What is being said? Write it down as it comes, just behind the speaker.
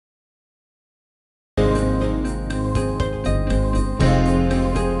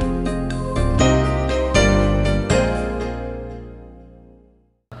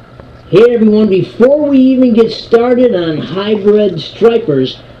Hey everyone, before we even get started on hybrid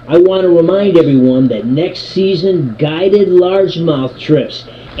stripers, I want to remind everyone that next season guided largemouth trips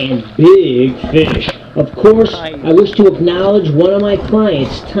and big fish. Of course, I wish to acknowledge one of my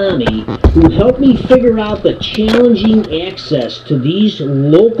clients, Tommy, who helped me figure out the challenging access to these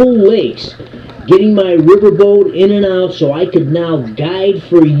local lakes, getting my riverboat in and out so I could now guide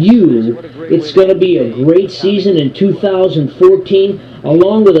for you. It's going to be a great season in 2014,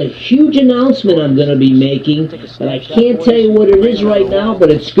 along with a huge announcement I'm going to be making, but I can't tell you what it is right now, but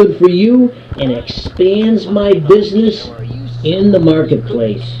it's good for you and expands my business in the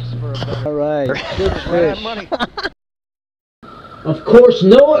marketplace. All right, good fish. Of course,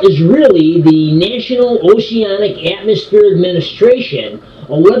 NOAA is really the National Oceanic Atmosphere Administration,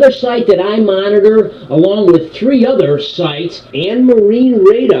 a weather site that I monitor along with 3 other sites and marine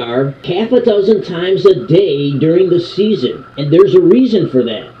radar half a dozen times a day during the season. And there's a reason for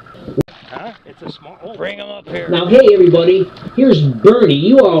that. Huh? It's a small. Oh, bring him up here. Now, hey everybody, here's Bernie.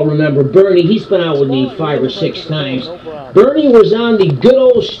 You all remember Bernie. He's been out with me 5 or 6 times. Bernie was on the good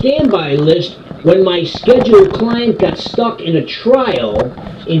old standby list when my scheduled client got stuck in a trial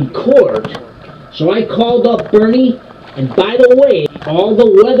in court. So I called up Bernie, and by the way, all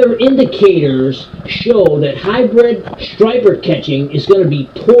the weather indicators show that hybrid striper catching is going to be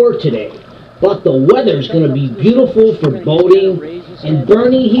poor today. But the weather's going to be beautiful for boating, and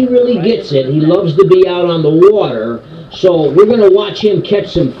Bernie, he really gets it. He loves to be out on the water, so we're going to watch him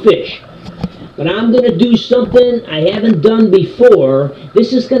catch some fish. But I'm going to do something I haven't done before.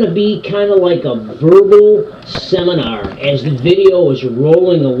 This is going to be kind of like a verbal seminar as the video is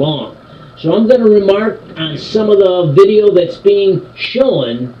rolling along. So I'm going to remark on some of the video that's being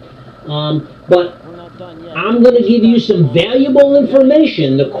shown, but I'm going to give you some valuable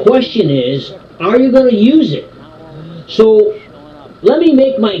information. The question is, are you going to use it? So let me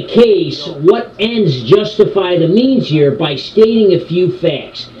make my case. What ends justify the means here by stating a few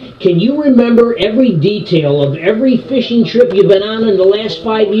facts. Can you remember every detail of every fishing trip you've been on in the last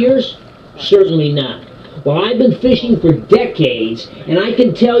 5 years? Certainly not. Well, I've been fishing for decades, and I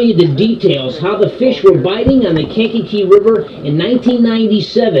can tell you the details, how the fish were biting on the Kankakee River in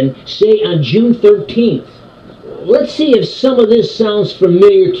 1997, say on June 13th. Let's see if some of this sounds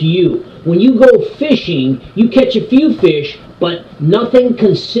familiar to you. When you go fishing, you catch a few fish, but nothing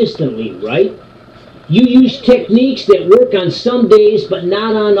consistently, right? You use techniques that work on some days, but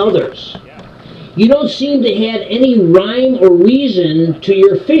not on others. You don't seem to have any rhyme or reason to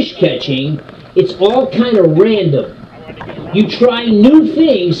your fish catching. It's all kind of random. You try new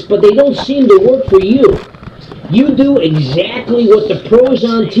things, but they don't seem to work for you. You do exactly what the pros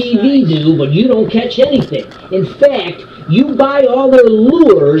on TV do, but you don't catch anything. In fact, you buy all their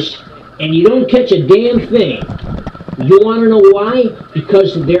lures, and you don't catch a damn thing. You want to know why?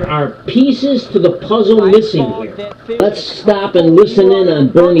 Because there are pieces to the puzzle missing here. Let's stop and listen in on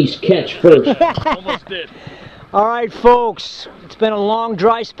Bernie's catch first. Almost did. All right, folks. It's been a long,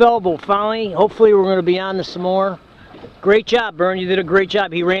 dry spell, but finally, hopefully we're going to be on to some more. Great job, Bernie. You did a great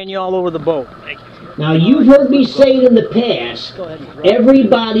job. He ran you all over the boat. Thank you. Now, you've heard me say it in the past, every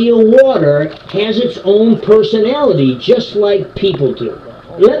body of water has its own personality, just like people do.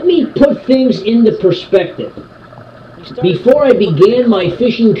 Let me put things into perspective. Before I began my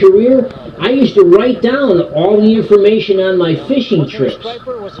fishing career, I used to write down all the information on my fishing trips.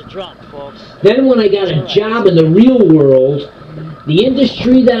 Then when I got a job in the real world, the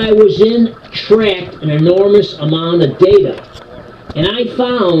industry that I was in tracked an enormous amount of data. And I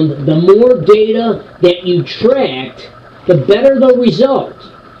found the more data that you tracked, the better the result.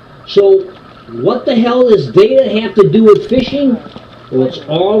 So what the hell does data have to do with fishing? Well, it's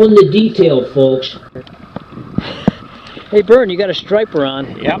all in the detail, folks. Hey, Bern, you got a striper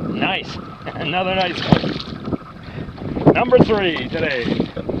on. Yep, nice. Another nice one. Number 3 today.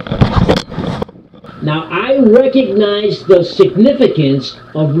 Now, I recognize the significance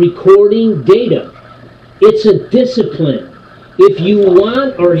of recording data. It's a discipline. If you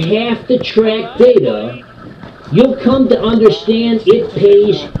want or have to track data, you'll come to understand it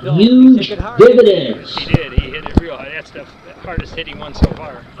pays huge dividends. He did. He hit it real hard. That's the hardest hitting one so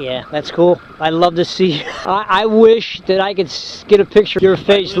far. Yeah, that's cool. I love to see. I wish that I could get a picture. Your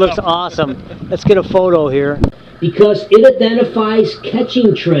face looks awesome. Let's get a photo here. Because it identifies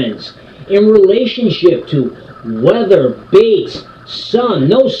catching trends in relationship to weather, baits, sun,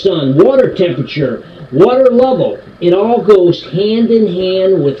 no sun, water temperature, water level. It all goes hand in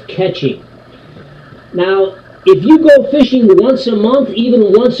hand with catching. Now, if you go fishing once a month,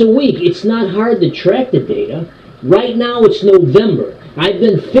 even once a week, it's not hard to track the data. Right now it's November. I've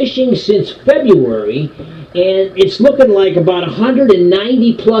been fishing since February, and it's looking like about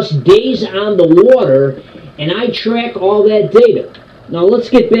 190 plus days on the water, and I track all that data. Now let's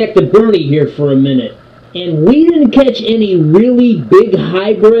get back to Bernie here for a minute. And we didn't catch any really big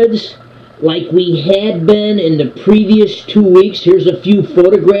hybrids like we had been in the previous 2 weeks. Here's a few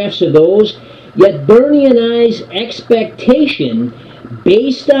photographs of those. Yet Bernie and I's expectation,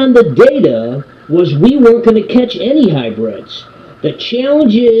 based on the data, was we weren't going to catch any hybrids. The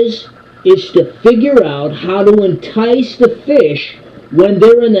challenge is to figure out how to entice the fish when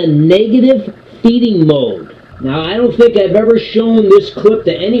they're in a negative feeding mode. Now, I don't think I've ever shown this clip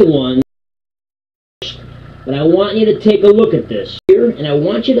to anyone, but I want you to take a look at this here, and I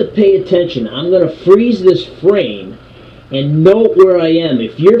want you to pay attention. I'm going to freeze this frame and note where I am.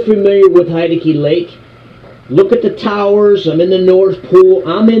 If you're familiar with Heidecke Lake, look at the towers. I'm in the North Pool.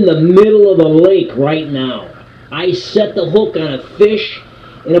 I'm in the middle of the lake right now. I set the hook on a fish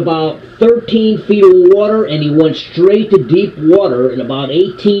in about 13 feet of water, and he went straight to deep water in about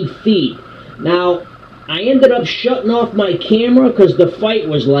 18 feet. Now, I ended up shutting off my camera because the fight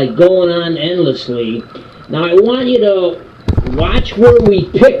was like going on endlessly. Now I want you to watch where we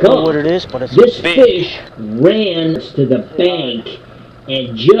pick up. What it is, but it's this fish ran to the bank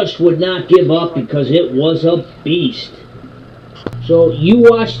and just would not give up because it was a beast. So you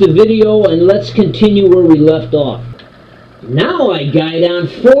watch the video and let's continue where we left off. Now I guide on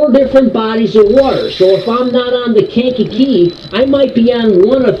 4 different bodies of water. So if I'm not on the Kankakee, I might be on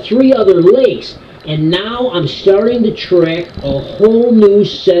 1 of 3 other lakes. And now I'm starting to track a whole new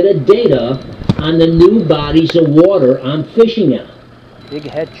set of data on the new bodies of water I'm fishing on. Big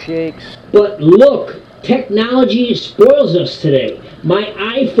head shakes. But look, technology spoils us today. My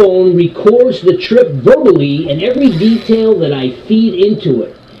iPhone records the trip verbally and every detail that I feed into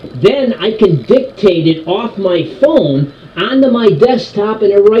it. Then I can dictate it off my phone onto my desktop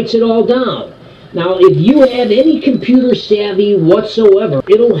and it writes it all down. Now, if you have any computer savvy whatsoever,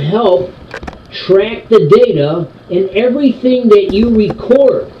 it'll help track the data and everything that you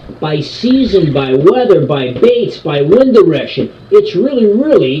record by season, by weather, by baits, by wind direction. It's really,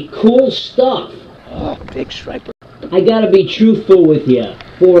 really cool stuff. Oh, big striper. I gotta be truthful with you.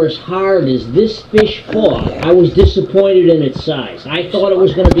 For as hard as this fish fought, I was disappointed in its size. I thought it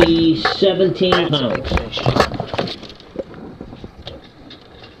was gonna be 17 pounds.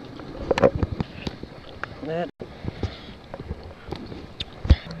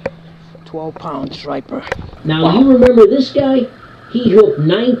 12-pound striper. Now, you remember this guy? He hooked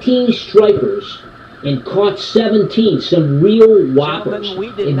 19 stripers and caught 17, some real whoppers.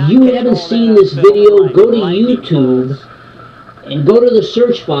 If you haven't seen this video, go to YouTube and go to the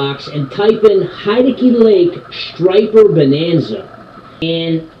search box and type in Heidecke Lake Striper Bonanza.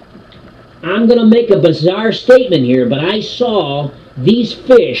 And I'm going to make a bizarre statement here, but I saw these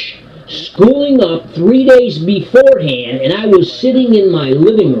fish schooling up 3 days beforehand, and I was sitting in my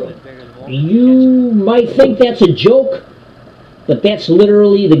living room. You might think that's a joke, but that's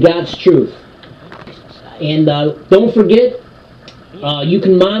literally the God's truth. And don't forget, you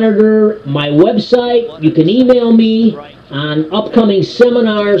can monitor my website. You can email me on upcoming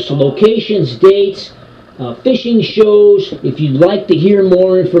seminars, locations, dates, fishing shows, if you'd like to hear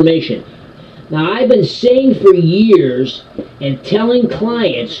more information. Now, I've been saying for years and telling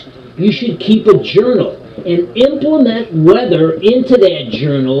clients you should keep a journal and implement weather into that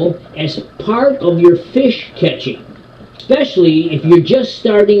journal as part of your fish catching, especially if you're just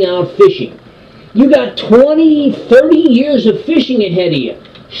starting out fishing. You got 20, 30 years of fishing ahead of you.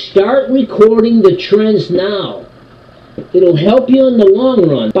 Start recording the trends now. It'll help you in the long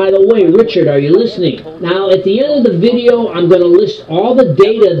run. By the way, Richard, are you listening? Now, at the end of the video, I'm going to list all the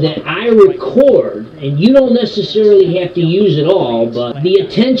data that I record, and you don't necessarily have to use it all, but the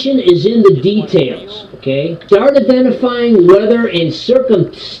attention is in the details, okay? Start identifying weather and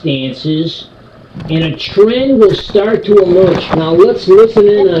circumstances, and a trend will start to emerge. Now, let's listen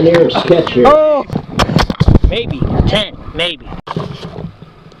in on Eric's catch here. Oh! Maybe. 10. Maybe.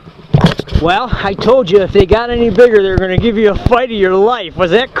 Well, I told you if they got any bigger, they're going to give you a fight of your life.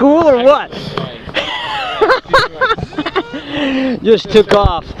 Was that cool or what? Just took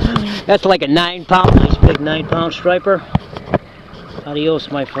off. That's like a 9-pound, nice big 9-pound striper.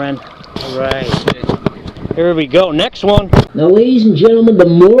 Adios, my friend. All right. Here we go. Next one. Now, ladies and gentlemen, the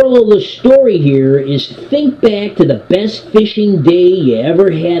moral of the story here is think back to the best fishing day you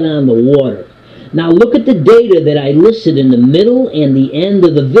ever had on the water. Now look at the data that I listed in the middle and the end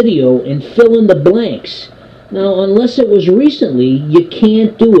of the video and fill in the blanks. Now, unless it was recently, you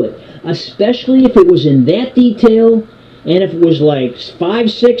can't do it, especially if it was in that detail and if it was like 5,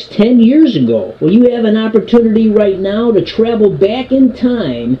 6, 10 years ago. Well, you have an opportunity right now to travel back in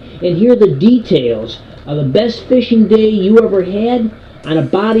time and hear the details The best fishing day you ever had on a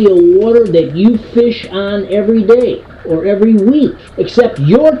body of water that you fish on every day or every week. Except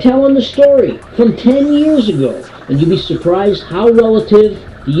you're telling the story from 10 years ago. And you'd be surprised how relative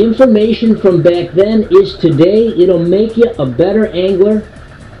the information from back then is today. It'll make you a better angler.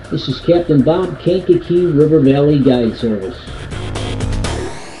 This is Captain Bob, Kankakee River Valley Guide Service.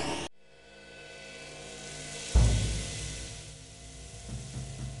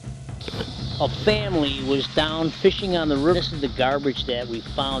 A family was down fishing on the river. This is the garbage that we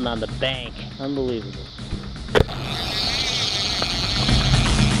found on the bank. Unbelievable.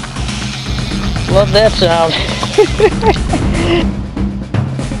 Love that sound.